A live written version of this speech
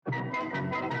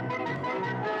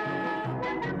Movies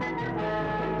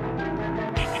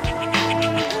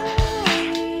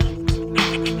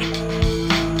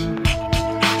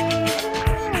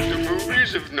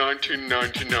of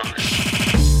 1999.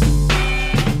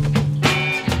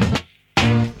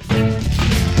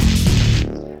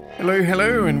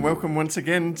 Hello, and welcome once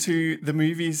again to the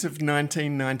Movies of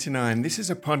 1999. This is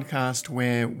a podcast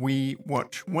where we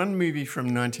watch one movie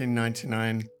from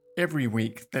 1999 every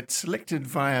week that's selected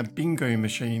via bingo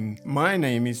machine. My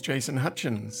name is Jason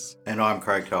Hutchins. And I'm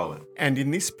Craig Tolan. And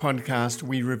in this podcast,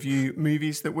 we review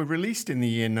movies that were released in the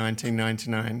year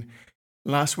 1999.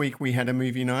 Last week we had a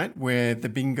movie night where the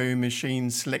bingo machine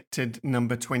selected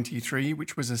number 23,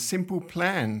 which was A Simple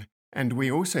Plan. And we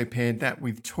also paired that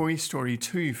with Toy Story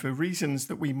 2 for reasons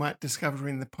that we might discover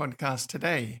in the podcast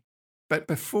today. But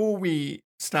before we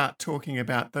start talking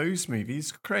about those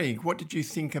movies, Craig, what did you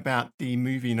think about the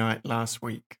movie night last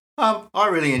week? I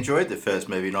really enjoyed the first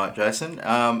movie night, Jason.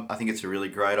 I think it's a really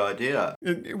great idea.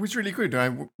 It was really good.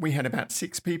 We had about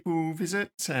 6 people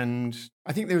visit, and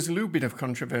I think there was a little bit of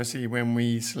controversy when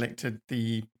we selected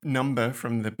the number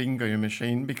from the bingo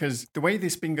machine, because the way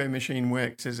this bingo machine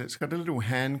works is it's got a little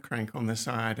hand crank on the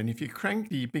side, and if you crank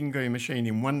the bingo machine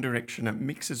in one direction, it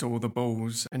mixes all the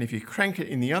balls, and if you crank it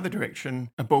in the other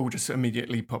direction, a ball just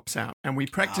immediately pops out. And we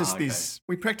practiced this.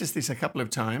 We practiced this a couple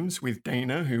of times with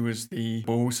Dana, who was the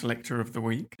ball selector of the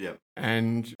week. Yep.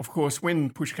 And of course, when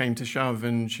push came to shove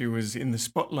and she was in the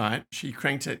spotlight, she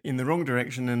cranked it in the wrong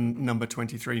direction and number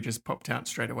 23 just popped out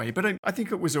straight away. But I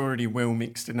think it was already well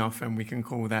mixed enough, and we can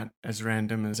call that as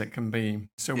random as it can be.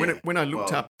 So when I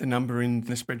looked up, the number in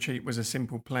the spreadsheet was A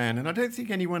Simple Plan, and I don't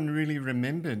think anyone really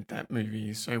remembered that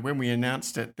movie. So when we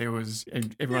announced it, everyone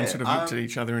sort of looked at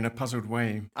each other in a puzzled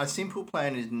way. A Simple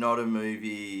Plan is not a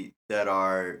movie that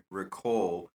I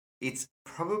recall. It's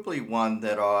probably one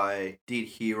that I did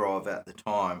hear of at the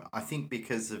time, I think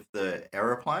because of the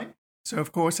aeroplane. So,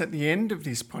 of course, at the end of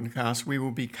this podcast, we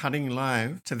will be cutting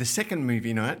live to the second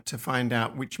movie night to find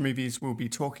out which movies we'll be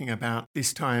talking about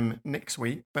this time next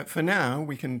week. But for now,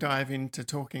 we can dive into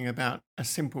talking about A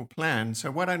Simple Plan. So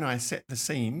why don't I set the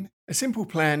scene? A Simple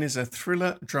Plan is a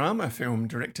thriller drama film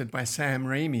directed by Sam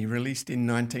Raimi, released in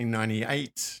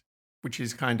 1998, which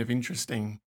is kind of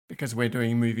interesting, because we're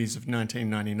doing movies of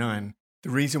 1999. The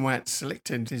reason why it's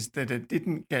selected is that it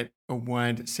didn't get a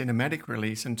wide cinematic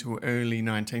release until early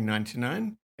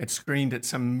 1999. It screened at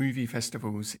some movie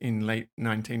festivals in late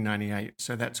 1998.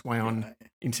 So that's why on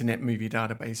Internet Movie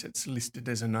Database it's listed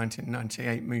as a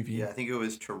 1998 movie. Yeah, I think it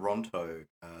was Toronto,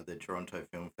 the Toronto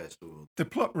Film Festival. The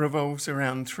plot revolves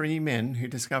around 3 men who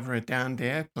discover a downed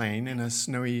airplane in a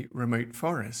snowy, remote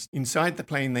forest. Inside the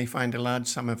plane, they find a large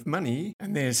sum of money,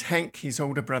 and there's Hank, his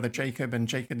older brother Jacob, and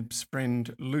Jacob's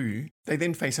friend Lou. They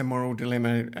then face a moral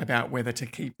dilemma about whether to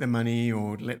keep the money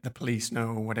or let the police know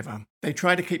or whatever. They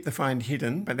try to keep the find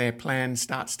hidden, but their plan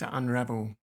starts to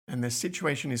unravel. And the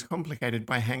situation is complicated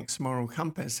by Hank's moral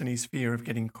compass and his fear of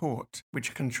getting caught,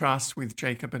 which contrasts with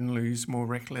Jacob and Lou's more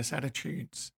reckless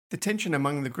attitudes. The tension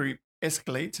among the group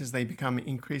escalates as they become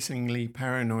increasingly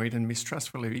paranoid and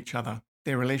mistrustful of each other.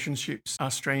 Their relationships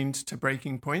are strained to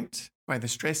breaking point by the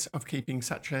stress of keeping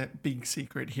such a big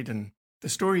secret hidden. The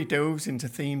story delves into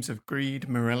themes of greed,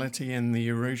 morality, and the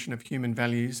erosion of human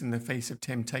values in the face of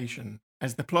temptation.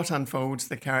 As the plot unfolds,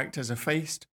 the characters are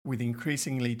faced with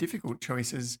increasingly difficult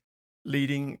choices,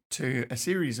 leading to a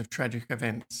series of tragic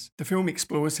events. The film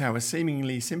explores how a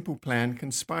seemingly simple plan can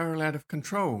spiral out of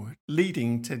control,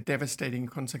 leading to devastating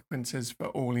consequences for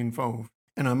all involved.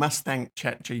 And I must thank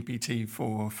ChatGPT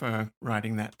for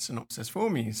writing that synopsis for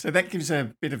me. So that gives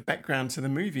a bit of background to the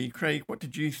movie. Craig, what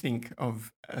did you think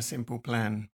of A Simple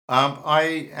Plan?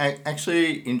 I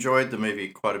actually enjoyed the movie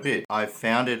quite a bit. I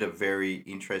found it a very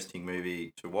interesting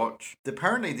movie to watch.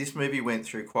 Apparently, this movie went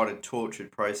through quite a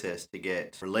tortured process to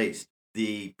get released.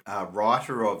 The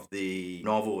writer of the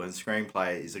novel and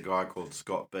screenplay is a guy called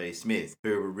Scott B. Smith,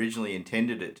 who originally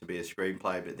intended it to be a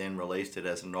screenplay but then released it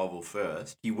as a novel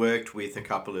first. He worked with a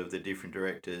couple of the different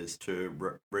directors to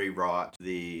rewrite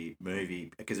the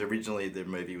movie, because originally the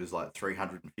movie was like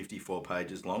 354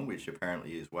 pages long, which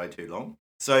apparently is way too long.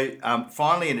 So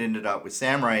finally it ended up with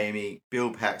Sam Raimi,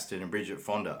 Bill Paxton and Bridget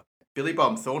Fonda. Billy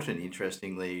Bob Thornton,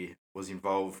 interestingly, was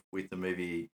involved with the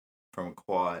movie from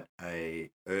quite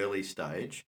a early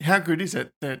stage. How good is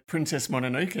it that Princess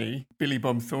Mononoke, Billy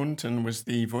Bob Thornton was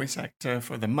the voice actor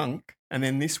for the monk, And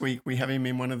then this week we have him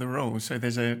in one of the roles. So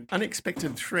there's an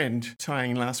unexpected thread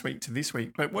tying last week to this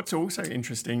week. But what's also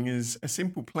interesting is A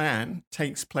Simple Plan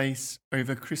takes place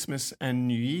over Christmas and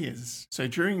New Year's. So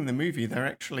during the movie, they're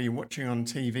actually watching on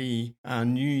TV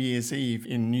New Year's Eve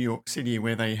in New York City,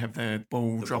 where they have the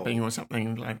ball dropping or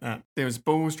something like that. There was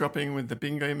balls dropping with the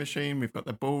bingo machine. We've got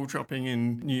the ball dropping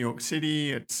in New York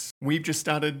City. We've just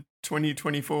started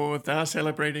 2024, they're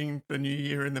celebrating the new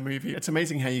year in the movie. It's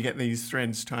amazing how you get these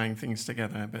threads tying things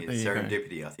together. But it's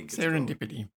serendipity, I think.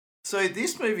 Serendipity. So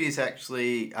this movie is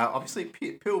actually, obviously,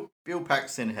 Bill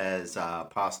Paxton has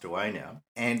passed away now.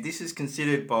 And this is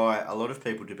considered by a lot of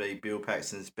people to be Bill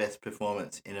Paxton's best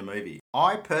performance in a movie.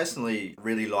 I personally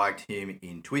really liked him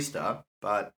in Twister,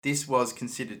 but this was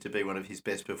considered to be one of his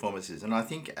best performances. And I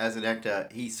think as an actor,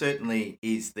 he certainly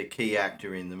is the key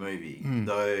actor in the movie.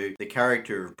 Though the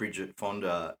character of Bridget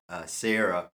Fonda,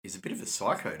 Sarah, is a bit of a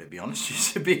psycho, to be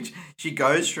honest. She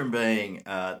goes from being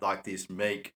like this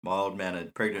meek,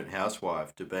 mild-mannered, pregnant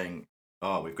housewife to being,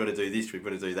 oh, we've got to do this, we've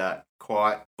got to do that.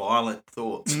 Quite violent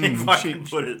thoughts, if I can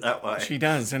put it that way. She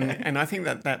does. And I think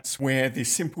that's where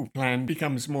this simple plan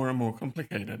becomes more and more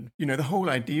complicated. You know, the whole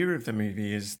idea of the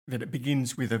movie is that it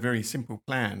begins with a very simple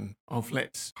plan of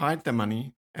let's hide the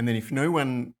money. And then if no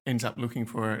one ends up looking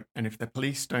for it, and if the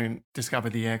police don't discover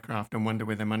the aircraft and wonder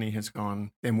where the money has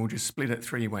gone, then we'll just split it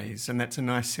 3 ways. And that's a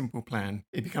nice, simple plan.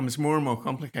 It becomes more and more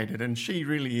complicated. And she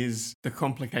really is the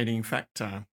complicating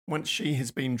factor. Once she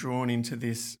has been drawn into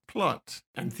this plot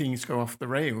and things go off the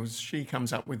rails, she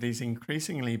comes up with these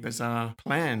increasingly bizarre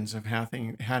plans of how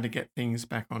to get things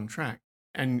back on track.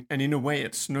 And in a way,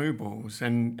 it snowballs.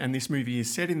 And this movie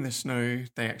is set in the snow.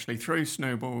 They actually throw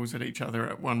snowballs at each other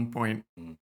at one point.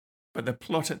 But the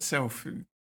plot itself,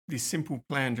 this simple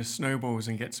plan just snowballs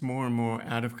and gets more and more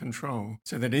out of control.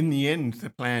 So that in the end, the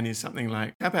plan is something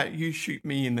like, how about you shoot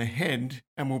me in the head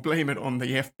and we'll blame it on the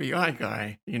FBI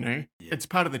guy, you know? Yeah. It's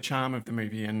part of the charm of the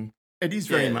movie. And it is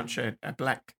very much a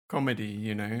black comedy,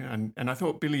 you know, and I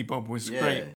thought Billy Bob was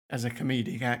great as a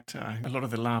comedic actor. A lot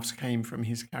of the laughs came from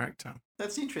his character.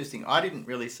 That's interesting. I didn't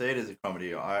really see it as a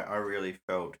comedy. I really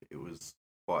felt it was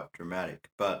quite dramatic,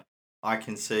 but I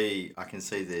can see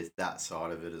there's that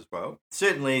side of it as well.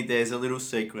 Certainly there's a little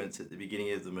sequence at the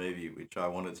beginning of the movie which I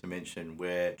wanted to mention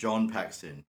where John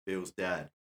Paxton, Bill's dad,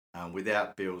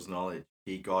 without Bill's knowledge,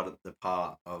 he got the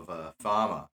part of a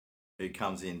farmer who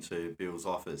comes into Bill's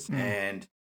office and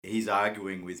he's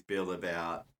arguing with Bill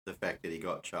about the fact that he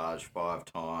got charged 5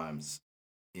 times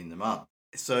in the month.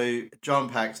 So John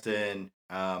Paxton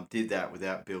did that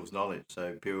without Bill's knowledge.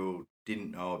 So Bill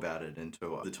didn't know about it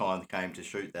until the time came to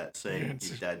shoot that scene.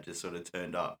 His dad just sort of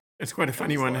turned up. It's quite a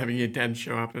funny one, having your dad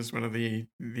show up as one of the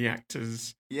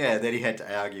actors. Yeah, that he had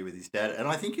to argue with his dad. And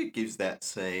I think it gives that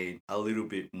scene a little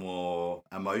bit more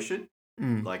emotion.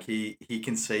 Like he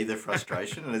can see the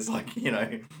frustration and it's like, you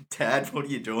know, Dad, what are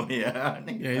you doing here?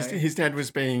 His dad was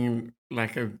being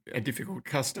like a difficult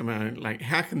customer. Like,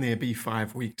 how can there be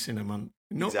 5 weeks in a month?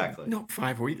 Not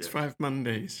 5 weeks, 5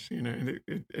 Mondays. You know,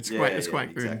 it's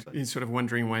quite good. Exactly. He's sort of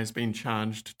wondering why he's been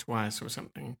charged twice or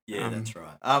something. Yeah, that's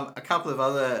right. A couple of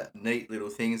other neat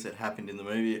little things that happened in the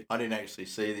movie. I didn't actually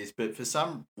see this, but for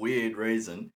some weird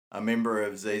reason, a member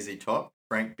of ZZ Top,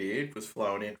 Frank Beard, was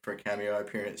flown in for a cameo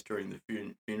appearance during the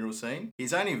funeral scene.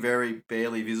 He's only very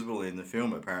barely visible in the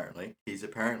film, apparently. He's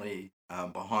apparently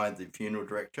behind the funeral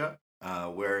director,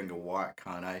 wearing a white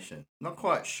carnation. Not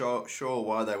quite sure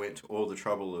why they went to all the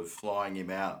trouble of flying him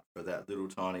out for that little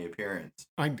tiny appearance.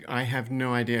 I have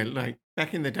no idea. Like,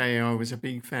 back in the day, I was a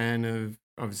big fan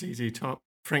of ZZ Top.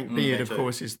 Frank Beard, of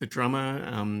course, is the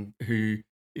drummer who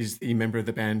is the member of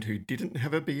the band who didn't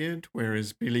have a beard,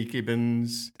 whereas Billy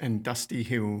Gibbons and Dusty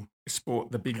Hill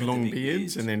sport the big long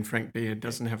beards, and then Frank Beard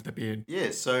doesn't have the beard.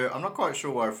 Yeah, so I'm not quite sure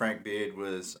why Frank Beard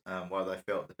was, why they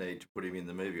felt the need to put him in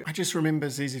the movie. I just remember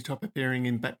ZZ Top appearing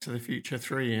in Back to the Future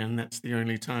 3, and that's the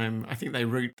only time. I think they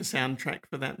wrote the soundtrack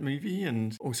for that movie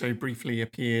and also briefly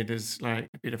appeared as like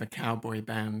a bit of a cowboy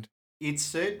band. It's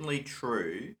certainly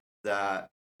true that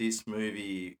this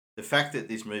movie, the fact that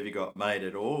this movie got made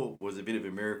at all was a bit of a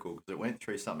miracle because it went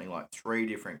through something like 3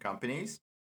 different companies.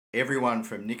 Everyone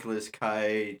from Nicolas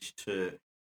Cage to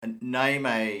name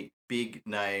a big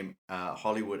name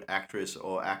Hollywood actress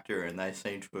or actor, and they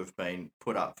seem to have been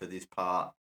put up for this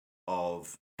part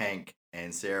of Hank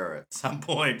and Sarah at some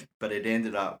point, but it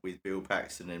ended up with Bill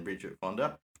Paxton and Bridget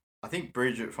Fonda. I think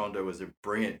Bridget Fonda was a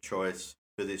brilliant choice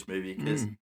for this movie because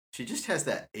she just has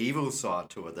that evil side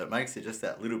to it that makes it just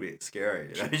that little bit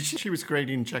scary. You know? She was great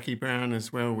in Jackie Brown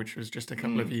as well, which was just a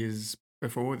couple of years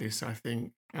before this, I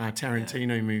think.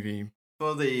 Tarantino movie.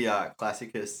 For the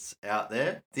classicists out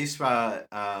there, this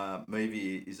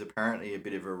movie is apparently a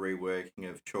bit of a reworking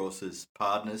of Chaucer's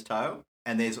Pardoner's Tale.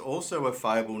 And there's also a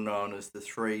fable known as The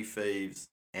Three Thieves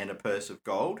and a Purse of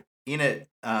Gold. In it,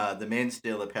 the men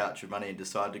steal a pouch of money and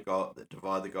decide to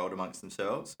divide the gold amongst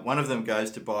themselves. One of them goes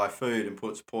to buy food and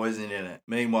puts poison in it.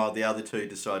 Meanwhile, the other two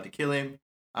decide to kill him.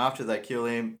 After they kill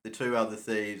him, the two other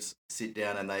thieves sit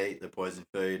down and they eat the poison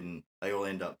food and they all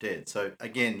end up dead. So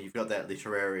again, you've got that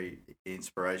literary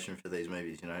inspiration for these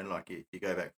movies, like if you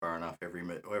go back far enough,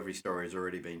 every story has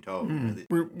already been told.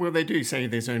 Well, they do say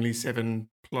there's only 7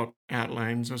 plot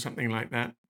outlines or something like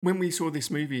that. When we saw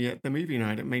this movie at the movie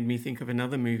night, it made me think of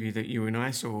another movie that you and I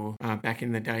saw back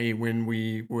in the day when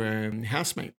we were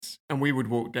housemates. And we would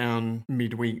walk down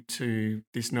midweek to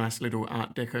this nice little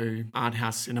Art Deco art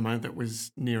house cinema that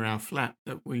was near our flat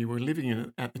that we were living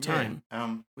in at the time.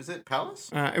 Was it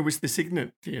Palace? It was the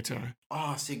Signet Theatre.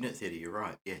 Oh, Signet Theatre, you're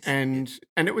right, yes. And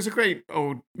it was a great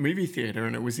old movie theatre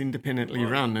and it was independently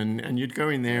run. And you'd go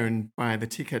in there and buy the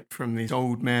ticket from this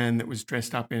old man that was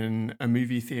dressed up in a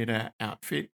movie theatre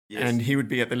outfit. Yes. And he would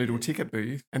be at the little ticket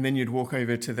booth, and then you'd walk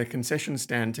over to the concession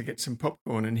stand to get some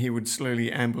popcorn, and he would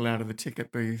slowly amble out of the ticket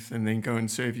booth and then go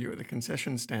and serve you at the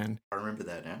concession stand. I remember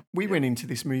that now. We went into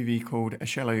this movie called A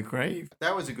Shallow Grave.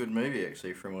 That was a good movie,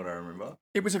 actually, from what I remember.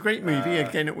 It was a great movie.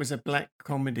 Again, it was a black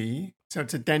comedy. So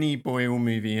it's a Danny Boyle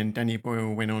movie, and Danny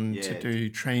Boyle went on to do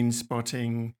Train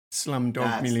Spotting,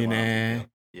 Slumdog Millionaire.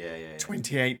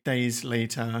 28 Days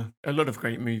Later, a lot of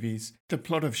great movies. The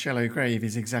plot of Shallow Grave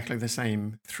is exactly the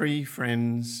same. 3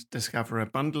 friends discover a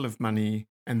bundle of money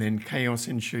and then chaos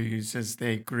ensues as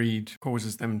their greed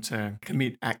causes them to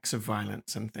commit acts of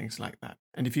violence and things like that.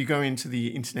 And if you go into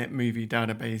the Internet Movie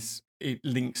Database, it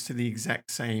links to the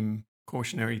exact same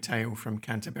cautionary tale from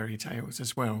Canterbury Tales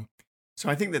as well. So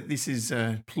I think that this is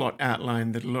a plot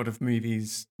outline that a lot of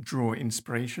movies draw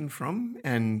inspiration from,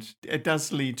 and it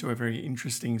does lead to a very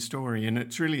interesting story, and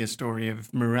it's really a story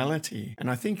of morality. And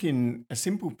I think in A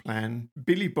Simple Plan,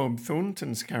 Billy Bob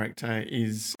Thornton's character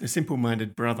is the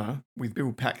simple-minded brother, with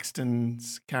Bill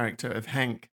Paxton's character of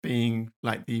Hank being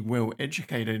like the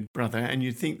well-educated brother, and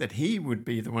you'd think that he would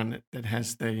be the one that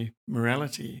has the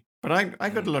morality. But I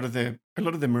got a lot of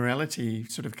the morality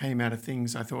sort of came out of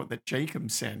things I thought that Jacob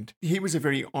said. He was a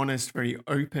very honest, very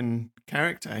open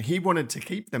character. He wanted to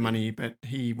keep the money, but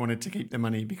he wanted to keep the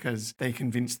money because they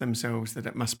convinced themselves that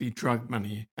it must be drug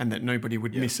money and that nobody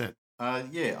would miss it. I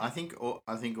think all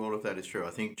of that is true.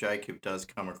 I think Jacob does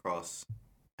come across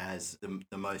as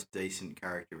the most decent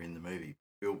character in the movie.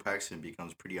 Bill Paxton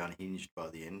becomes pretty unhinged by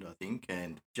the end, I think,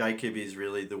 and Jacob is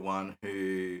really the one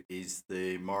who is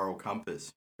the moral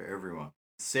compass for everyone.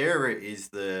 Sarah is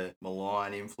the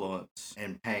malign influence,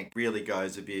 and Hank really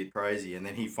goes a bit crazy, and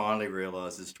then he finally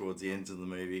realizes towards the end of the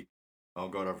movie, oh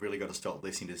God, I've really got to stop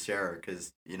listening to Sarah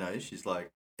because, she's like,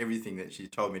 everything that she's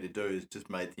told me to do has just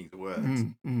made things worse.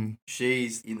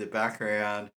 She's in the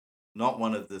background, not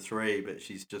one of the 3, but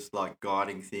she's just like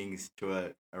guiding things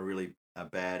to a really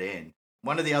bad end.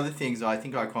 One of the other things I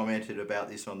think I commented about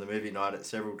this on the movie night at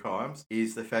several times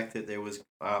is the fact that there was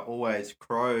always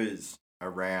crows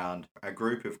around. A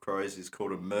group of crows is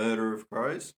called a murder of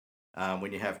crows.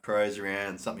 When you have crows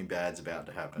around, something bad's about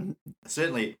to happen.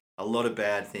 Certainly, a lot of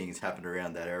bad things happened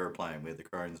around that aeroplane where the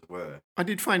crows were. I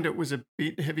did find it was a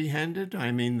bit heavy-handed.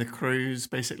 I mean, the crows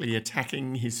basically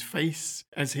attacking his face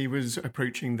as he was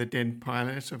approaching the dead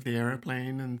pilot of the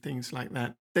aeroplane and things like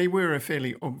that. They were a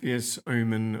fairly obvious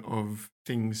omen of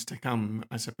things to come,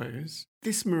 I suppose.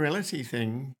 This morality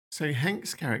thing, so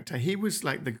Hank's character, he was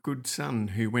like the good son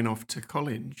who went off to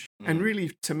college. And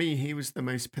really, to me, he was the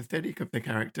most pathetic of the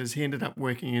characters. He ended up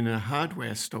working in a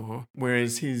hardware store,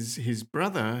 whereas his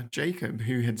brother, Jacob,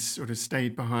 who had sort of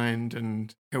stayed behind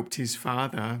and helped his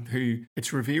father, who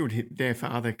it's revealed their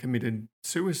father committed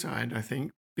suicide, I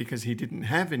think, because he didn't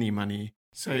have any money.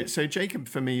 So Jacob,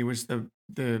 for me, was the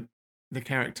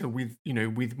character with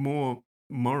more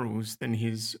morals than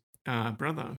his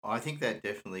brother. I think that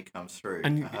definitely comes through.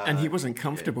 And he wasn't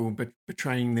comfortable but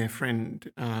betraying their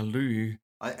friend Lou.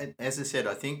 As I said,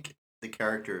 I think the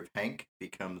character of Hank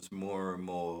becomes more and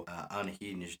more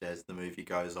unhinged as the movie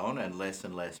goes on and less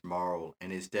moral,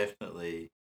 and is definitely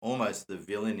almost the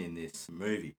villain in this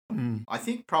movie. I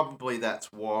think probably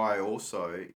that's why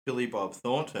also Billy Bob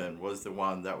Thornton was the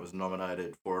one that was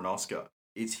nominated for an Oscar.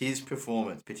 It's his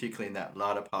performance, particularly in that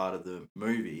latter part of the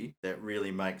movie, that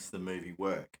really makes the movie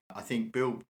work. I think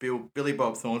Billy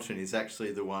Bob Thornton is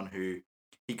actually the one who,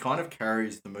 he kind of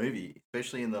carries the movie,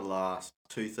 especially in the last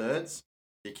 2/3,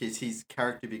 because his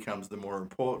character becomes the more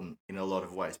important in a lot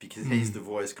of ways, because he's the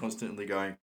voice constantly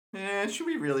going, should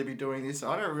we really be doing this?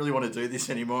 I don't really want to do this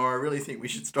anymore. I really think we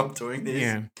should stop doing this.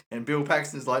 Yeah. And Bill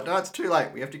Paxton's like, no, it's too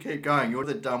late. We have to keep going. You're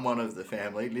the dumb one of the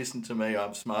family. Listen to me.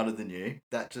 I'm smarter than you.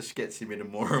 That just gets him into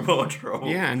more and more trouble.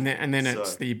 Yeah, and then So-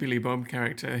 it's the Billy Bob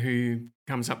character who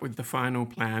comes up with the final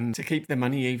plan to keep the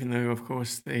money, even though, of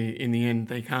course, in the end,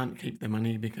 they can't keep the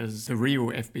money because the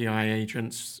real FBI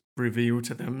agents reveal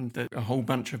to them that a whole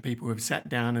bunch of people have sat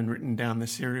down and written down the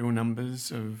serial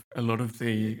numbers of a lot of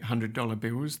the $100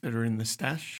 bills that are in the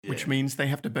stash, which Yeah. means they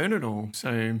have to burn it all.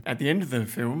 So at the end of the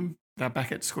film, they're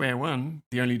back at square one.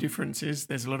 The only difference is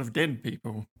there's a lot of dead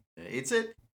people. It's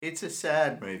a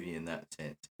sad movie in that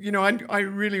sense. You know, I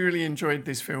really, really enjoyed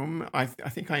this film. I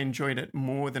think I enjoyed it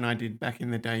more than I did back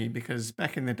in the day because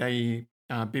back in the day,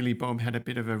 Billy Bob had a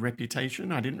bit of a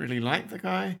reputation. I didn't really like the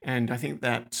guy, and I think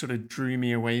that sort of drew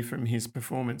me away from his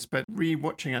performance. But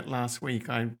re-watching it last week,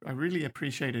 I really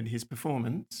appreciated his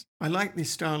performance. I like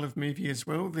this style of movie as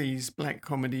well, these black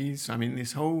comedies. I mean,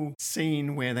 this whole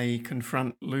scene where they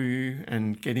confront Lou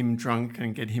and get him drunk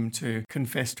and get him to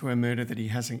confess to a murder that he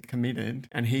hasn't committed.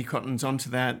 And he cottons onto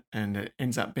that, and it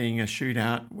ends up being a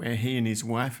shootout where he and his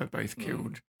wife are both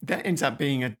killed. That ends up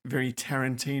being a very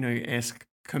Tarantino-esque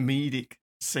comedic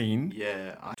scene.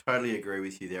 Yeah, I totally agree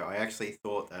with you there. I actually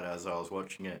thought that as I was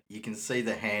watching it. You can see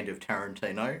the hand of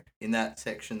Tarantino in that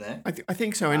section there. I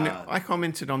think so. And I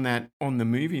commented on that on the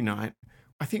movie night.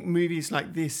 I think movies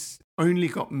like this only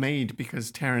got made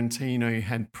because Tarantino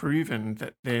had proven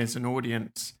that there's an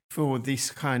audience for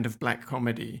this kind of black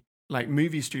comedy. Like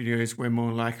movie studios were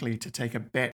more likely to take a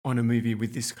bet on a movie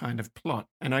with this kind of plot.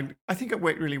 And I think it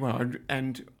worked really well.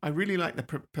 And I really like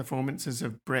the performances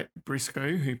of Brett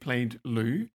Briscoe, who played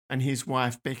Lou, and his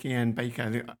wife, Becky Ann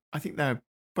Baker. I think they're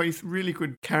both really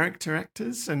good character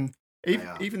actors. And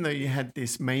even though you had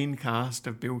this main cast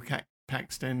of Bill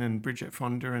Paxton and Bridget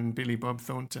Fonda and Billy Bob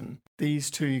Thornton,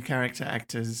 these two character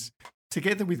actors,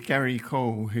 together with Gary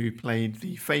Cole, who played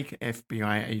the fake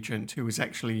FBI agent, who was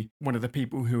actually one of the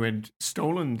people who had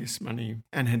stolen this money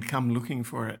and had come looking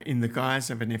for it in the guise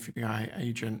of an FBI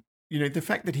agent. You know, the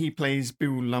fact that he plays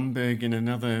Bill Lumbergh in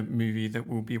another movie that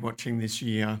we'll be watching this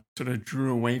year sort of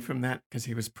drew away from that because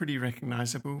he was pretty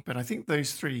recognizable. But I think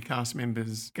those three cast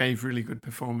members gave really good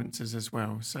performances as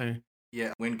well. So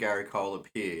yeah, when Gary Cole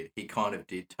appeared, he kind of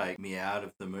did take me out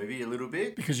of the movie a little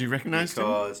bit. Because you recognised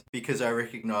him? Because I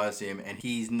recognised him, and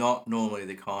he's not normally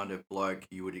the kind of bloke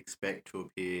you would expect to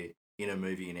appear in a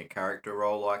movie in a character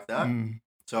role like that.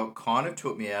 So it kind of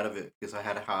took me out of it because I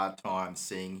had a hard time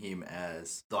seeing him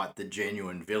as like the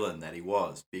genuine villain that he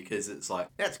was, because it's like,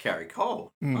 that's Gary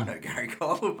Cole. I know Gary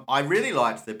Cole. I really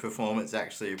liked the performance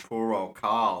actually of poor old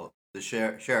Carl, the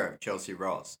sheriff, Chelsea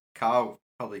Ross. Carl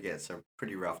probably gets a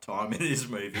pretty rough time in this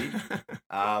movie.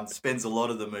 Spends a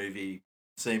lot of the movie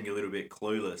seeming a little bit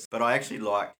clueless, but I actually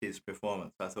liked his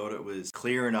performance. I thought it was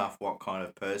clear enough what kind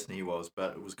of person he was,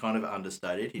 but it was kind of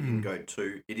understated. He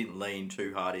didn't lean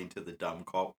too hard into the dumb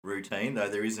cop routine, though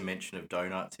there is a mention of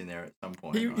donuts in there at some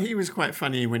point. He was quite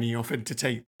funny when he offered to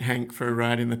take Hank for a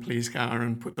ride in the police car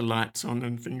and put the lights on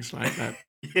and things like that.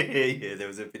 Yeah, there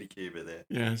was a bit of humour there.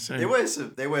 Yeah, so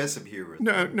there were some humour.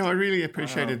 No, I really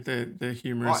appreciated the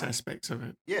humorous aspects of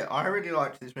it. Yeah, I really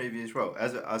liked this movie as well.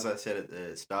 As I said at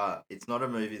the start, it's not a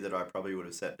movie that I probably would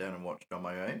have sat down and watched on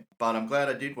my own, but I'm glad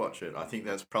I did watch it. I think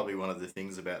that's probably one of the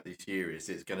things about this year is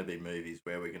there's going to be movies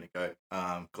where we're going to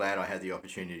go, glad I had the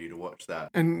opportunity to watch that.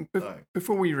 And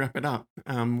before we wrap it up,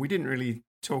 we didn't really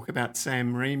talk about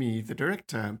Sam Raimi, the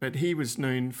director, but he was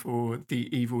known for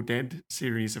the Evil Dead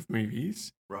series of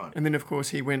movies. Right. And then, of course,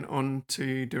 he went on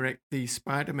to direct the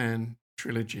Spider-Man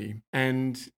trilogy.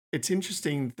 And it's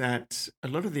interesting that a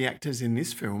lot of the actors in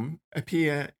this film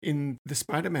appear in the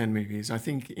Spider-Man movies, I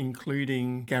think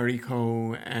including Gary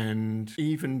Cole and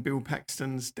even Bill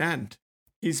Paxton's dad.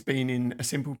 He's been in A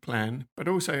Simple Plan, but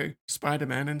also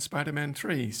Spider-Man and Spider-Man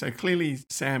 3. So clearly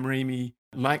Sam Raimi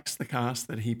likes the cast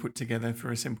that he put together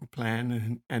for A Simple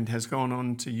Plan and has gone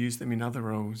on to use them in other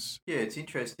roles. Yeah, it's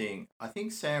interesting. I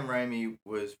think Sam Raimi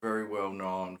was very well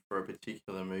known for a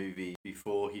particular movie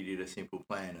before he did A Simple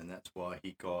Plan, and that's why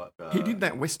he got... He did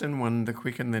that Western one, The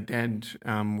Quick and the Dead,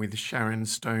 with Sharon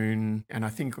Stone, and I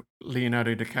think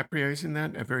Leonardo DiCaprio's in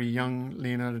that, a very young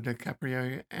Leonardo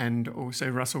DiCaprio, and also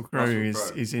Russell Crowe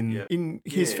is in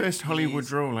his first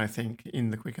Hollywood role, I think,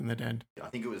 in The Quick and the Dead. I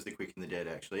think it was The Quick and the Dead,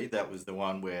 actually. That was the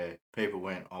one where people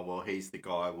went, oh, well, he's the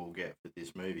guy we'll get for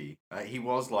this movie. He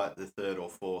was like the third or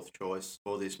fourth choice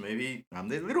for this movie.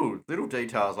 There are little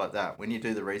details like that. When you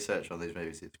do the research on these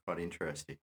movies, it's quite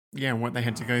interesting. Yeah, what they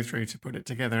had to go through to put it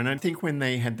together. And I think when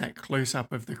they had that close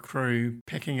up of the crew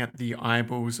pecking at the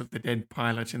eyeballs of the dead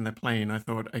pilot in the plane, I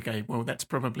thought, okay, well, that's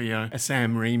probably a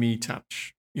Sam Raimi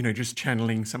touch, just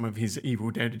channeling some of his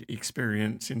Evil Dead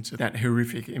experience into that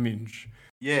horrific image.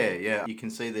 Yeah. You can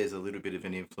see there's a little bit of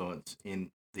an influence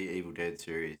in the Evil Dead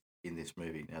series in this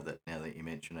movie. Now that you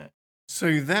mention it.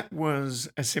 So that was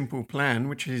A Simple Plan,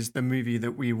 which is the movie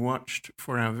that we watched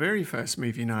for our very first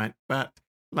movie night. But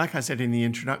like I said in the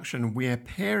introduction, we're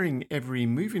pairing every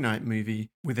movie night movie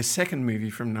with a second movie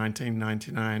from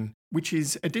 1999, which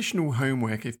is additional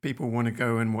homework if people want to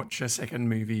go and watch a second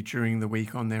movie during the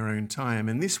week on their own time.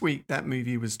 And this week, that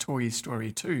movie was Toy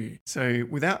Story 2. So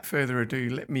without further ado,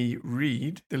 let me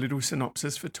read the little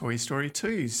synopsis for Toy Story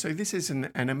 2. So this is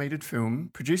an animated film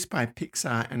produced by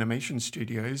Pixar Animation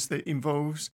Studios that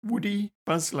involves Woody,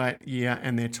 Buzz Lightyear,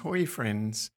 and their toy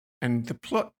friends. And the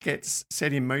plot gets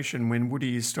set in motion when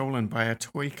Woody is stolen by a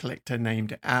toy collector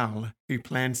named Al, who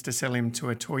plans to sell him to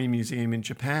a toy museum in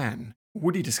Japan.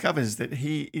 Woody discovers that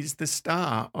he is the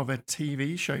star of a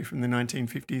TV show from the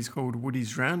 1950s called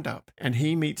Woody's Roundup, and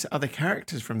he meets other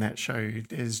characters from that show.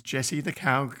 There's Jessie the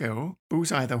cowgirl,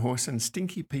 Bullseye the horse, and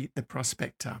Stinky Pete the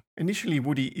prospector. Initially,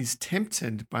 Woody is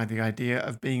tempted by the idea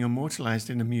of being immortalized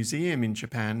in a museum in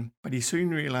Japan, but he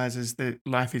soon realizes that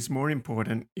life is more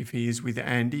important if he is with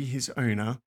Andy, his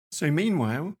owner. So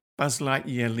meanwhile, Buzz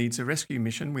Lightyear leads a rescue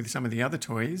mission with some of the other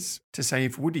toys to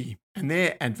save Woody, and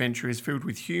their adventure is filled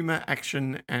with humor,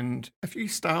 action, and a few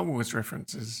Star Wars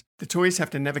references. The toys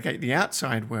have to navigate the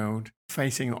outside world,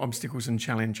 facing obstacles and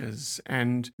challenges,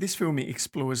 and this film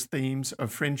explores themes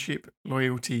of friendship,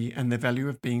 loyalty, and the value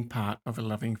of being part of a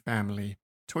loving family.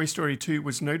 Toy Story 2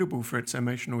 was notable for its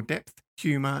emotional depth,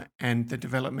 humor, and the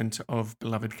development of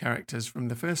beloved characters from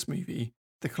the first movie.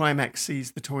 The climax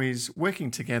sees the toys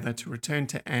working together to return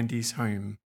to Andy's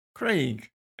home. Craig,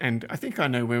 and I think I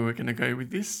know where we're going to go with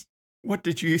this. What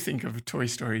did you think of Toy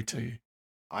Story 2?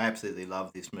 I absolutely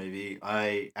love this movie.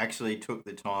 I actually took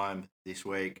the time this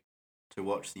week to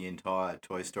watch the entire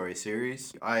Toy Story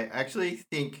series. I actually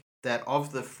think that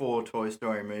of the 4 Toy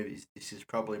Story movies, this is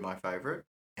probably my favourite.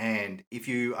 And if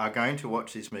you are going to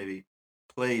watch this movie,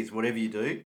 please, whatever you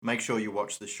do, make sure you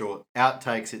watch the short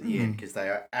outtakes at the end because they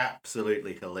are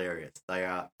absolutely hilarious. They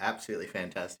are absolutely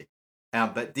fantastic.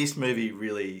 But this movie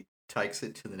really takes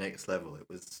it to the next level.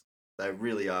 They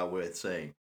really are worth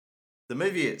seeing. The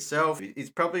movie itself is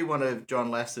probably one of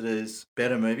John Lasseter's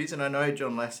better movies, and I know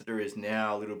John Lasseter is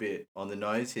now a little bit on the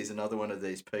nose. He's another one of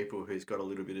these people who's got a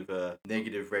little bit of a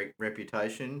negative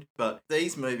reputation, but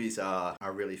these movies are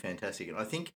really fantastic. And I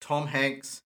think Tom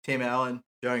Hanks, Tim Allen,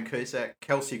 Joan Cusack,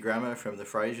 Kelsey Grammer from the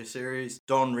Frasier series,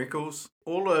 Don Rickles,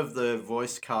 all of the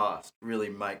voice cast really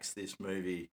makes this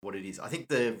movie what it is. I think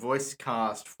the voice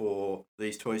cast for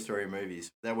these Toy Story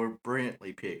movies, they were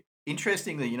brilliantly picked.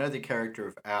 Interestingly, the character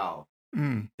of Al,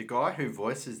 the guy who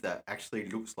voices that actually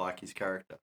looks like his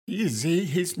character. He is.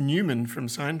 He's Newman from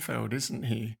Seinfeld, isn't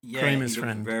he? Yeah, Kramer's he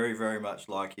looks friend. very, very much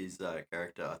like his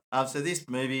character. So this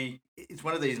movie, it's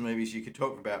one of these movies you could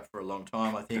talk about for a long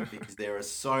time, I think, because there are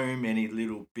so many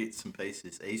little bits and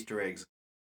pieces, Easter eggs,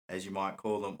 as you might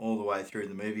call them, all the way through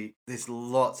the movie. There's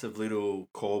lots of little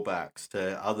callbacks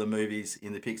to other movies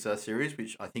in the Pixar series,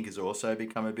 which I think has also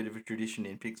become a bit of a tradition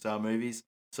in Pixar movies.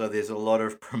 So there's a lot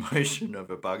of promotion of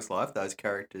A Bug's Life. Those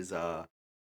characters are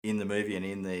in the movie and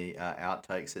in the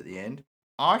outtakes at the end.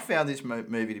 I found this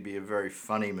movie to be a very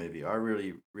funny movie. I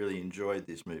really, really enjoyed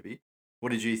this movie.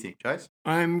 What did you think, Chase?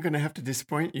 I'm going to have to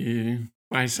disappoint you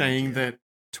by saying that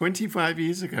 25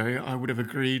 years ago, I would have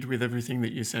agreed with everything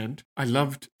that you said. I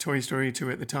loved Toy Story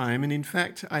 2 at the time, and in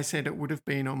fact, I said it would have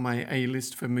been on my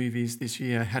A-list for movies this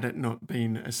year had it not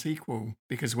been a sequel,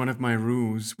 because one of my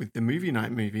rules with the movie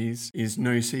night movies is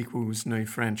no sequels, no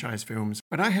franchise films.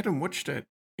 But I hadn't watched it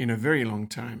in a very long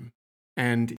time,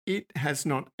 and it has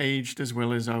not aged as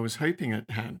well as I was hoping it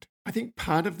had. I think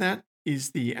part of that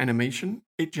is the animation.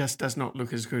 It just does not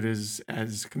look as good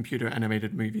as computer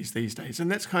animated movies these days. And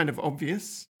that's kind of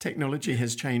obvious. Technology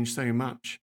has changed so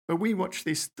much. But we watched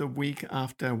this the week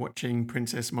after watching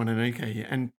Princess Mononoke,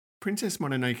 and Princess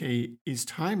Mononoke is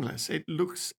timeless. It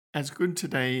looks as good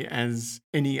today as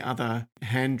any other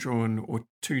hand-drawn or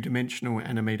two-dimensional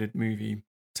animated movie.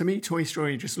 To me, Toy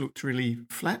Story just looked really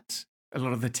flat. A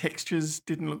lot of the textures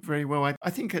didn't look very well. I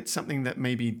think it's something that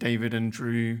maybe David and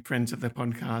Drew, friends of the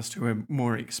podcast who are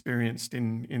more experienced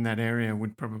in that area,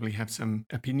 would probably have some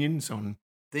opinions on.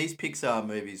 These Pixar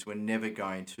movies were never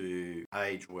going to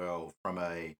age well from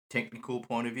a technical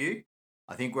point of view.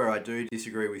 I think where I do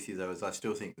disagree with you, though, is I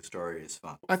still think the story is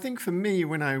fun. I think for me,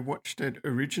 when I watched it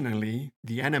originally,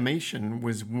 the animation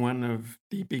was one of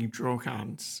the big draw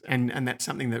cards. And that's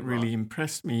something that Right. really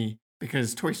impressed me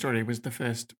because Toy Story was the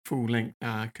first full-length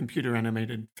computer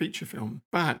animated feature film.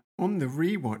 But on the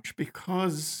rewatch,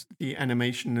 because the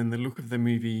animation and the look of the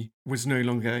movie was no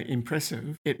longer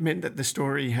impressive, it meant that the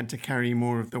story had to carry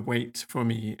more of the weight for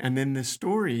me. And then the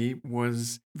story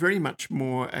was very much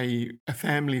more a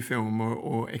family film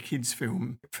or a kid's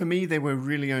film. For me, there were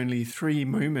really only 3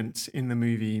 moments in the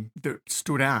movie that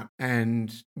stood out.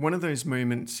 And one of those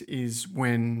moments is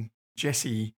when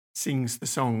Jessie sings the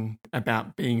song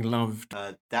about being loved.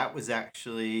 That was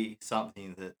actually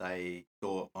something that they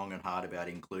thought long and hard about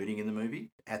including in the movie.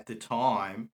 At the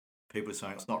time, people were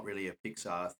saying it's not really a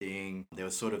Pixar thing. There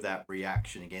was sort of that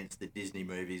reaction against the Disney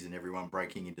movies and everyone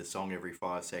breaking into song every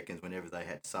 5 seconds whenever they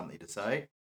had something to say.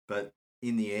 But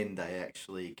in the end, they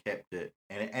actually kept it.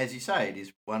 And as you say, it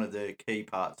is one of the key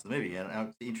parts of the movie. And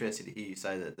I'm interested to hear you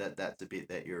say that's a bit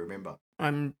that you remember.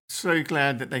 I'm so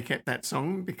glad that they kept that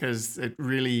song because it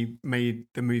really made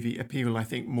the movie appeal, I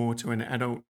think, more to an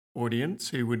adult audience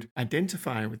who would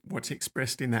identify with what's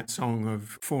expressed in that song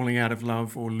of falling out of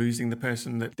love or losing the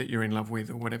person that you're in love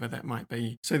with or whatever that might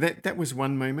be. So that was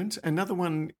one moment. Another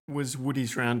one was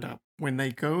Woody's Roundup. When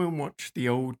they go and watch the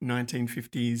old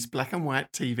 1950s black and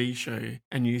white TV show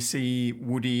and you see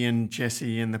Woody and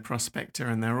Jessie and the prospector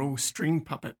and they're all string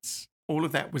puppets. All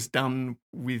of that was done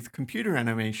with computer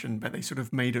animation, but they sort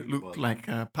of made it look like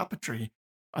puppetry.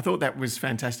 I thought that was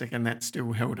fantastic and that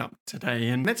still held up today.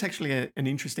 And that's actually an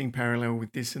interesting parallel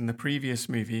with this in the previous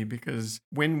movie because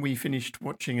when we finished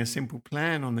watching A Simple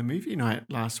Plan on the movie night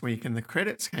last week and the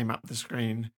credits came up the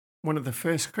screen, one of the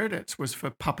first credits was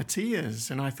for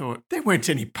puppeteers. And I thought, there weren't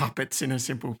any puppets in A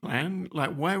Simple Plan.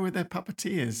 Like, why were there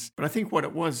puppeteers? But I think what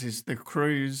it was is the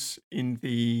crews in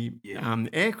the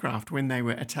aircraft, when they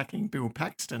were attacking Bill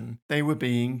Paxton, they were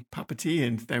being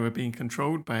puppeteered. They were being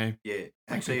controlled by... Yeah,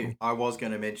 actually, I was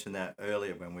going to mention that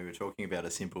earlier when we were talking about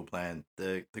A Simple Plan.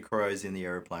 The crows in the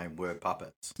aeroplane were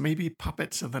puppets. Maybe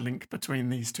puppets are the link between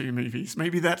these two movies.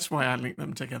 Maybe that's why I linked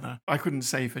them together. I couldn't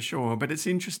say for sure, but it's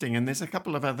interesting. And there's a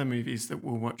couple of other movies that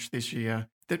we'll watch this year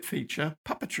that feature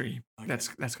puppetry. Okay.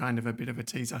 That's kind of a bit of a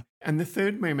teaser. And the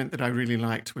third moment that I really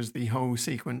liked was the whole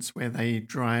sequence where they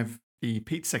drive the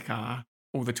pizza car.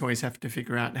 All the toys have to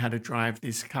figure out how to drive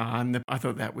this car. And I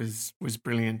thought that was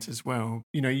brilliant as well.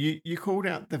 You know, you called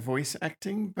out the voice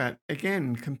acting, but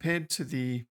again, compared to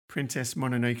the Princess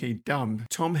Mononoke dub,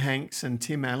 Tom Hanks and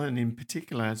Tim Allen in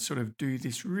particular sort of do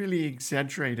this really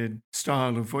exaggerated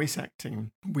style of voice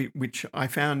acting, which I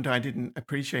found I didn't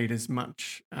appreciate as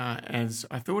much as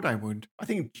I thought I would. I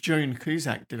think Joan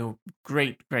Cusack did a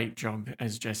great job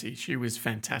as Jessie. She was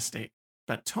fantastic.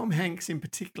 But Tom Hanks in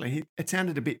particular, it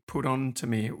sounded a bit put on to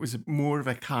me. It was more of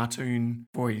a cartoon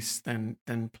voice than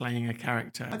playing a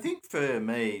character. I think for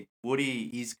me, Woody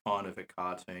is kind of a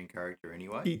cartoon character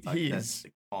anyway. He that's is. the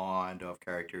kind of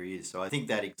character he is. So I think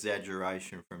that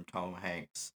exaggeration from Tom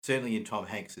Hanks, certainly in Tom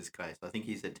Hanks's case, I think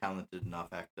he's a talented enough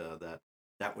actor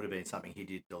that would have been something he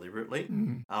did deliberately.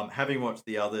 Having watched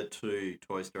the other 2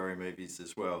 Toy Story movies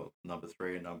as well, number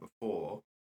 3 and number 4,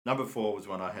 number 4 was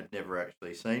one I had never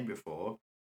actually seen before,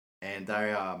 and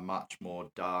they are much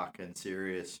more dark and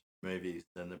serious movies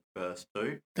than the first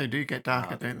 2. They do get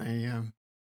darker, don't they?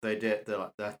 They did.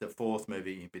 The fourth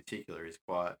movie in particular is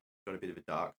got a bit of a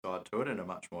dark side to it and a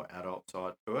much more adult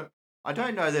side to it. I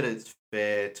don't know that it's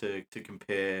fair to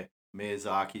compare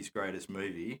Miyazaki's greatest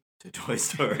movie to Toy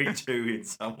Story 2 in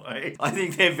some way. I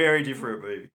think they're very different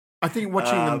movies. I think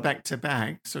watching them back to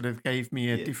back sort of gave me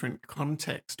a different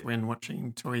context when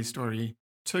watching Toy Story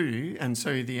 2. And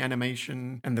so the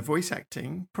animation and the voice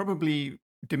acting probably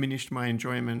diminished my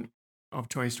enjoyment of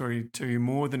Toy Story 2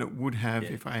 more than it would have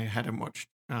if I hadn't watched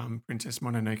Princess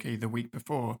Mononoke the week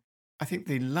before. I think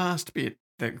the last bit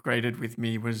that grated with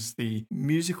me was the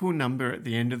musical number at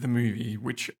the end of the movie,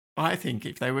 which I think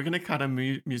if they were going to cut a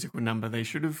musical number, they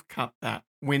should have cut that.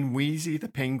 When Wheezy the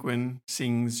Penguin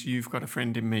sings You've Got a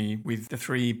Friend in Me with the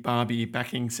 3 Barbie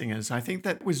backing singers, I think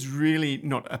that was really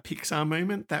not a Pixar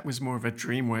moment. That was more of a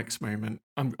DreamWorks moment.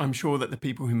 I'm sure that the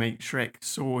people who make Shrek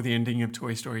saw the ending of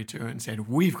Toy Story 2 and said,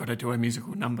 we've got to do a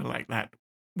musical number like that.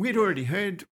 We'd already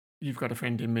heard You've Got a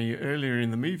Friend in Me earlier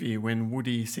in the movie when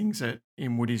Woody sings it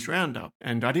in Woody's Roundup.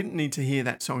 And I didn't need to hear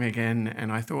that song again.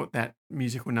 And I thought that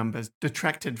musical numbers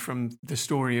detracted from the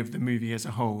story of the movie as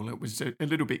a whole. It was a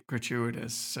little bit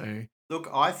gratuitous. So look,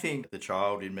 I think the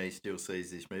child in me still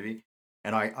sees this movie.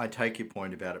 And I take your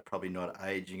point about it probably not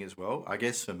aging as well. I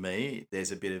guess for me,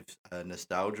 there's a bit of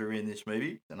nostalgia in this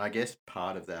movie. And I guess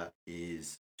part of that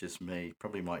is just me,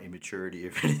 probably my immaturity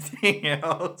if anything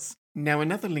else. Now,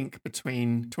 another link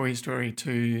between Toy Story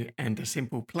 2 and A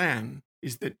Simple Plan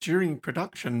is that during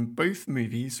production, both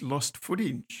movies lost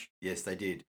footage. Yes, they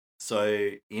did.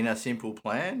 So in A Simple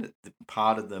Plan,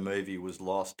 part of the movie was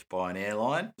lost by an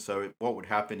airline. So what would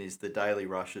happen is the daily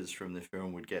rushes from the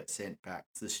film would get sent back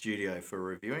to the studio for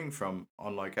reviewing from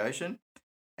on location,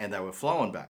 and they were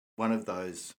flown back. One of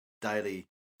those daily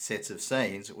sets of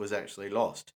scenes was actually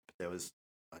lost. There was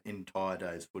an entire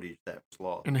day's footage that was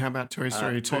lost. And how about Toy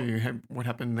Story 2? What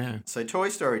happened there? So Toy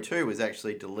Story 2 was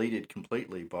actually deleted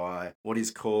completely by what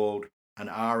is called an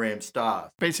RM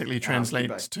star. Basically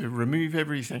translates to remove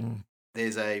everything.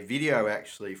 There's a video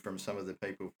actually from some of the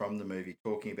people from the movie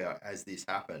talking about as this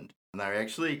happened. And they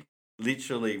actually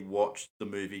literally watched the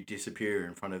movie disappear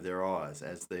in front of their eyes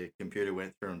as the computer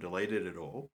went through and deleted it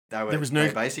all. They rang.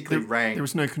 There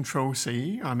was no Control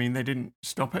C. I mean, they didn't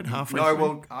stop it halfway through. No,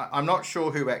 well, I'm not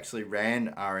sure who actually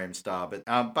ran RM Star,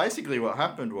 but basically what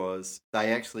happened was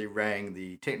they actually rang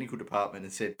the technical department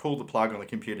and said, pull the plug on the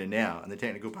computer now. And the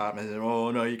technical department said, oh,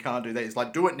 no, you can't do that. It's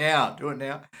like, do it now.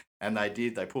 And they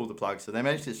did. They pulled the plug. So they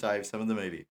managed to save some of the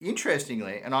movie.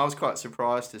 Interestingly, and I was quite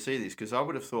surprised to see this because I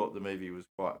would have thought the movie was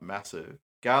quite massive.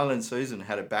 Gail and Susan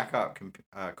had a backup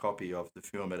copy of the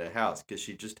film at her house because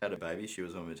she just had a baby. She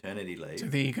was on maternity leave. So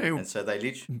there you go. And so they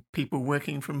literally... People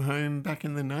working from home back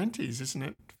in the 90s, isn't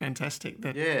it fantastic?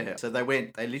 Yeah. So they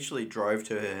literally drove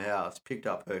to her house, picked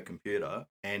up her computer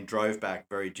and drove back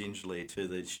very gingerly to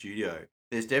the studio.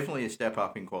 There's definitely a step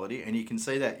up in quality, and you can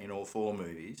see that in all four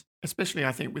movies. Especially,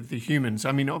 I think, with the humans.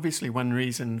 I mean, obviously, one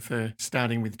reason for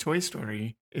starting with Toy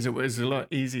Story is it was a lot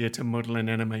easier to model and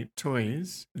animate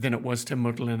toys than it was to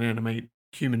model and animate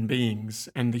human beings.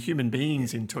 And the human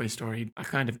beings in Toy Story are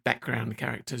kind of background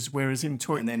characters, whereas in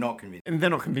And they're not convincing. And they're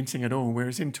not convincing at all.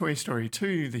 Whereas in Toy Story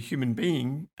 2, the human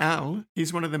being, Al,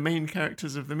 he's one of the main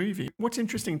characters of the movie. What's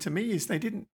interesting to me is they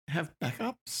didn't have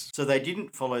backups. So they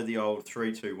didn't follow the old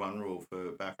 3-2-1 rule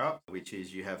for backup, which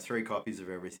is you have 3 copies of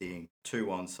everything,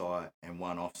 2 on site and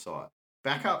 1 off site.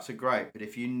 Backups are great, but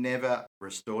if you never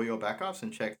restore your backups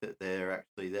and check that they're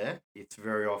actually there, it's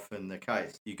very often the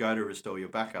case. You go to restore your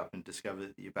backup and discover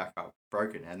that your backup is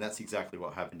broken, and that's exactly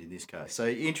what happened in this case. So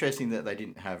interesting that they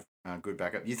didn't have good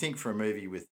backup. You think for a movie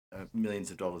with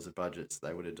millions of dollars of budgets,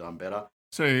 they would have done better.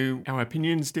 So our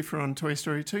opinions differ on Toy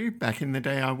Story 2. Back in the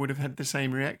day, I would have had the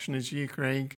same reaction as you,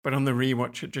 Craig, but on the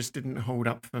rewatch, it just didn't hold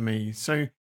up for me. So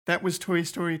that was Toy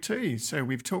Story 2. So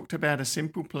we've talked about A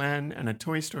Simple Plan and A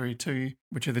Toy Story 2,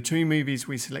 which are the 2 movies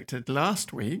we selected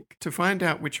last week. To find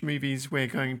out which movies we're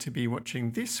going to be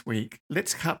watching this week,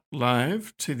 let's cut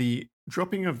live to the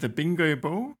dropping of the bingo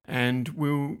ball, and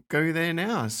we'll go there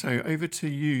now. So over to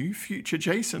you, future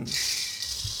Jason.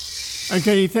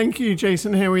 Okay, thank you,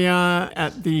 Jason. Here we are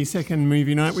at the second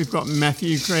movie night. We've got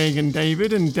Matthew, Craig and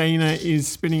David, and Dana is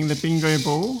spinning the bingo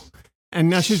ball. And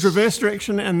now she's reverse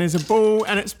direction, and there's a ball,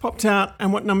 and it's popped out.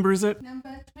 And what number is it?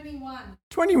 Number 21.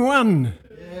 21.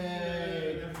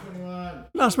 Yay, number 21.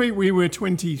 Last week we were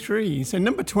 23, so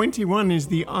number 21 is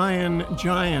the Iron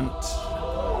Giant.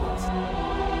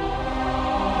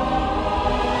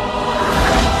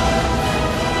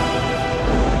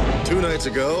 2 nights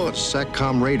ago,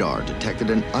 SATCOM radar detected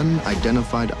an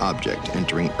unidentified object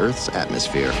entering Earth's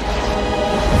atmosphere.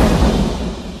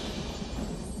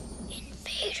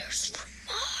 Invaders from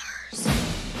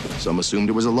Mars. Some assumed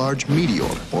it was a large meteor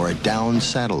or a downed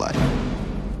satellite.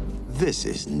 This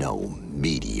is no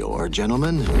meteor,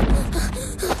 gentlemen.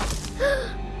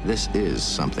 This is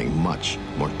something much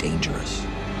more dangerous.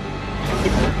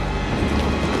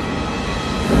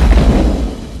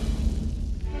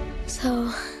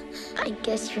 So, I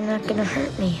guess you're not gonna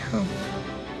hurt me, huh?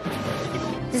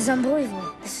 This is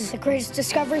unbelievable. This is the greatest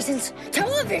discovery since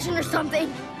television or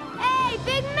something. Hey,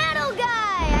 big metal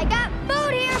guy! I got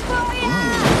food here for you!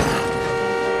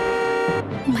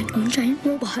 Like a giant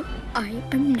robot, I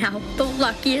am now the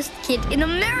luckiest kid in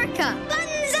America!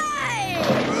 Banzai!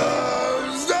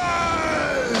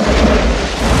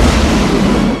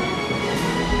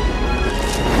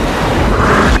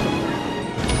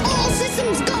 All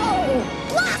systems go!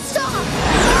 Blast off!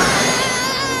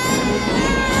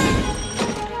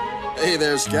 Hey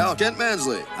there, Scout. Kent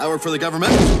Mansley. I work for the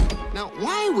government. Now,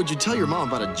 why would you tell your mom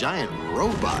about a giant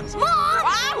robot?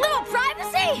 Mom! Little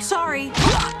privacy! Sorry.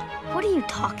 What are you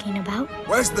talking about?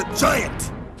 Where's the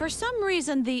giant? For some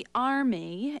reason, the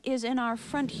army is in our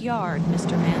front yard,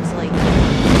 Mr. Mansley.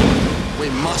 We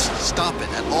must stop it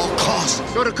at all costs.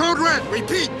 Go to Code Red.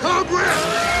 Repeat, Code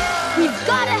Red. We've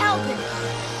gotta help it!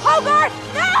 Hogarth,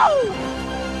 no!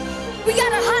 We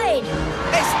gotta hide!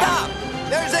 Hey, stop!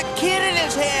 There's a kid in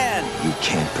his hand! You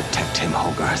can't protect him,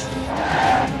 Hogarth.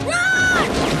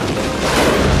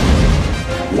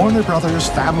 Warner Brothers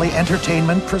Family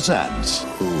Entertainment presents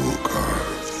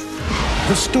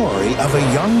the story of a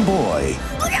young boy.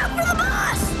 Look out for the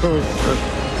boss!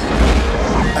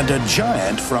 And a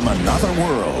giant from another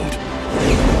world.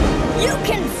 You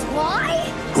can fly?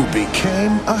 Who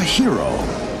became a hero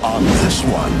on this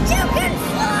one. You can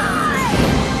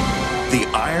fly! The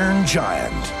Iron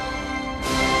Giant.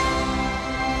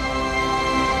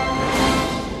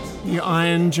 The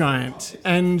Iron Giant.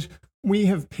 And we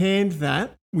have paired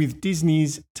that with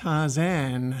Disney's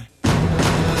Tarzan.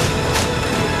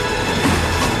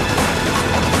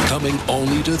 Coming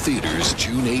only to theaters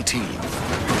June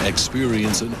 18th.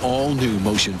 Experience an all-new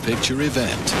motion picture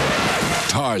event,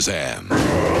 Tarzan.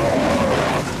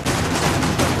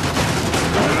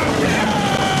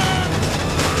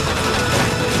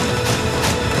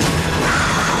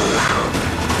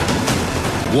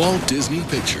 Walt Disney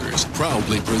Pictures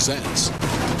proudly presents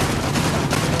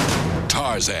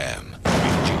Tarzan,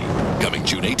 coming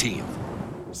June 18th.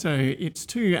 So it's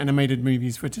 2 animated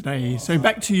movies for today. So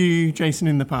back to you, Jason,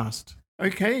 in the past.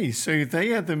 Okay, so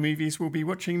they are the movies we'll be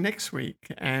watching next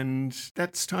week, and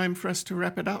that's time for us to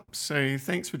wrap it up. So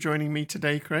thanks for joining me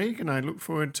today, Craig, and I look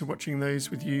forward to watching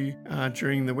those with you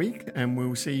during the week, and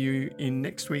we'll see you in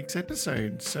next week's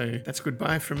episode. So that's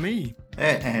goodbye from me.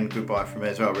 And goodbye from me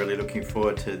as well. Really looking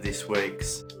forward to this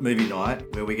week's movie night,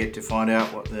 where we get to find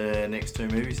out what the next 2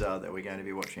 movies are that we're going to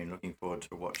be watching. Looking forward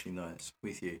to watching those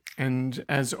with you. And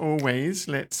as always,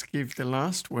 let's give the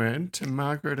last word to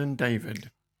Margaret and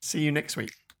David. See you next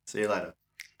week. See you later.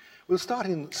 We'll start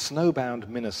in snowbound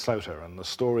Minnesota and the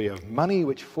story of money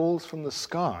which falls from the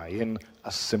sky in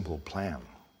A Simple Plan.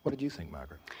 What did you think,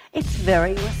 Margaret? It's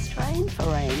very restrained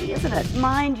for Rainey, isn't it?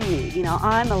 Mind you,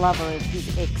 I'm a lover of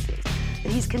his exes,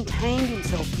 but he's contained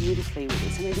himself beautifully with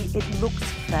this, and it looks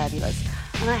fabulous.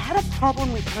 And I had a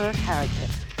problem with her character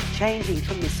changing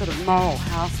from this sort of moral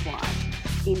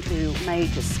housewife into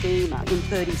major schemer in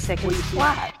 30 seconds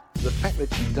flat. The fact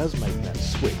that she does make that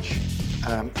switch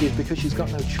is because she's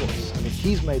got no choice. I mean,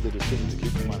 he's made the decision to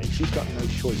keep the money. She's got no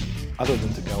choice other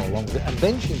than to go along with it. And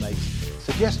then she makes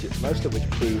suggestions, most of which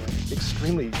prove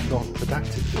extremely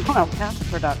non-productive. Well,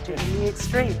 counterproductive in the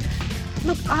extreme.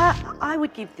 Look, I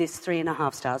would give this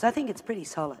 3.5 stars. I think it's pretty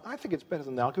solid. I think it's better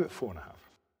than that. I'll give it 4.5.